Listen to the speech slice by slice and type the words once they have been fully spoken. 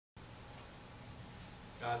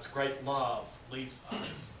God's great love leaves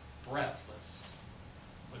us breathless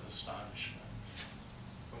with astonishment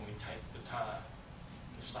when we take the time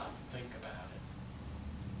to stop and think about it.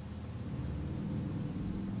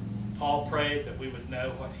 Paul prayed that we would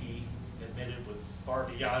know what he admitted was far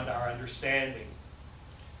beyond our understanding.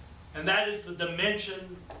 And that is the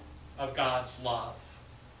dimension of God's love.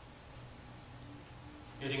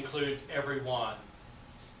 It includes everyone.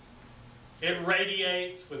 It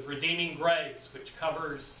radiates with redeeming grace, which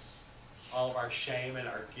covers all of our shame and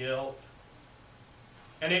our guilt.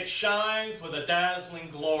 And it shines with a dazzling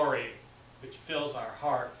glory, which fills our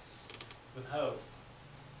hearts with hope.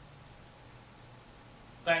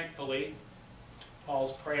 Thankfully,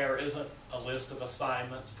 Paul's prayer isn't a list of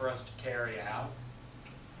assignments for us to carry out.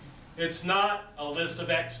 It's not a list of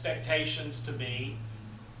expectations to meet.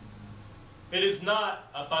 It is not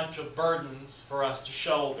a bunch of burdens for us to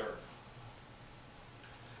shoulder.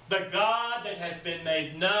 The God that has been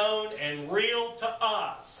made known and real to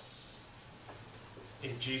us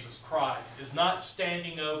in Jesus Christ is not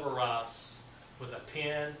standing over us with a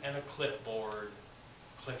pen and a clipboard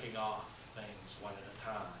clicking off things one at a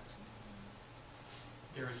time.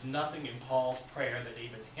 There is nothing in Paul's prayer that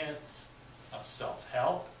even hints of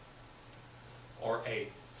self-help or a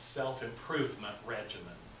self-improvement regimen.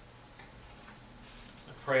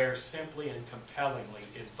 The prayer simply and compellingly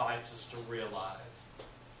invites us to realize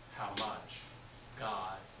how much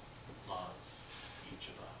God loves each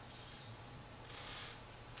of us.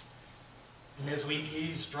 And as we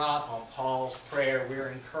eavesdrop on Paul's prayer, we're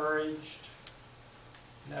encouraged.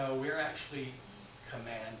 No, we're actually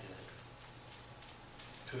commanded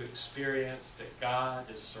to experience that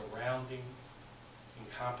God is surrounding,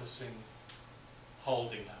 encompassing,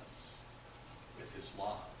 holding us with his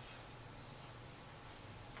love.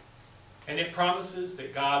 And it promises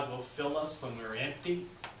that God will fill us when we're empty.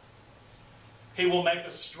 He will make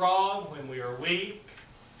us strong when we are weak.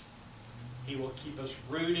 He will keep us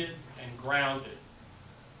rooted and grounded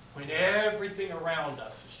when everything around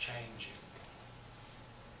us is changing.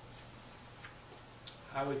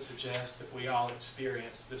 I would suggest that we all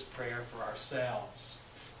experience this prayer for ourselves.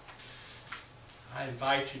 I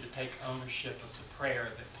invite you to take ownership of the prayer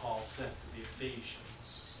that Paul sent to the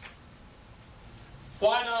Ephesians.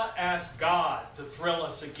 Why not ask God to thrill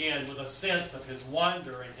us again with a sense of his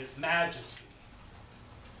wonder and his majesty?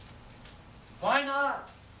 Why not?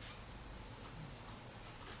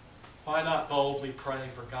 Why not boldly pray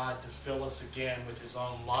for God to fill us again with his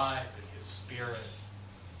own life and his Spirit,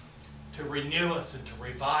 to renew us and to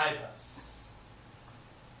revive us?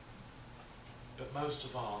 But most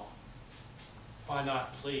of all, why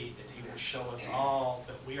not plead that he will show us all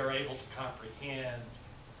that we are able to comprehend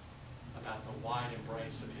about the wide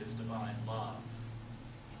embrace of his divine love?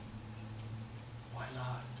 Why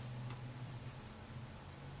not?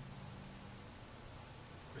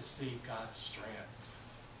 Receive God's strength.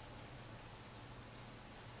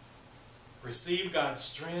 Receive God's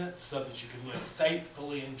strength so that you can live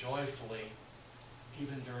faithfully and joyfully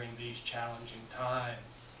even during these challenging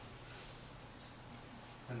times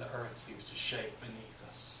when the earth seems to shake beneath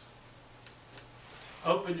us.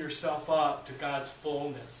 Open yourself up to God's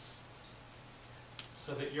fullness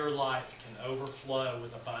so that your life can overflow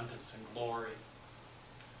with abundance and glory.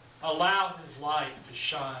 Allow his light to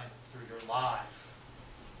shine through your life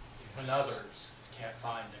when others can't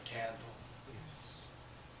find a candle.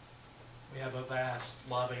 We have a vast,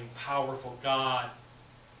 loving, powerful God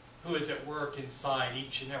who is at work inside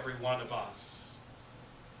each and every one of us.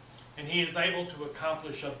 And he is able to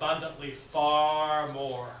accomplish abundantly far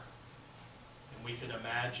more than we can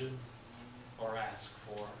imagine or ask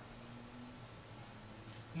for.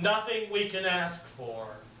 Nothing we can ask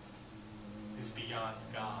for is beyond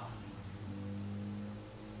God.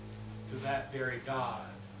 To that very God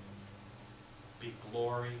be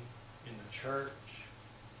glory in the church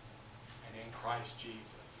and in Christ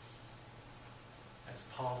Jesus. As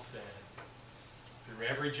Paul said, through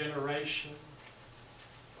every generation,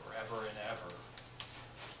 forever and ever.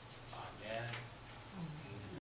 Amen.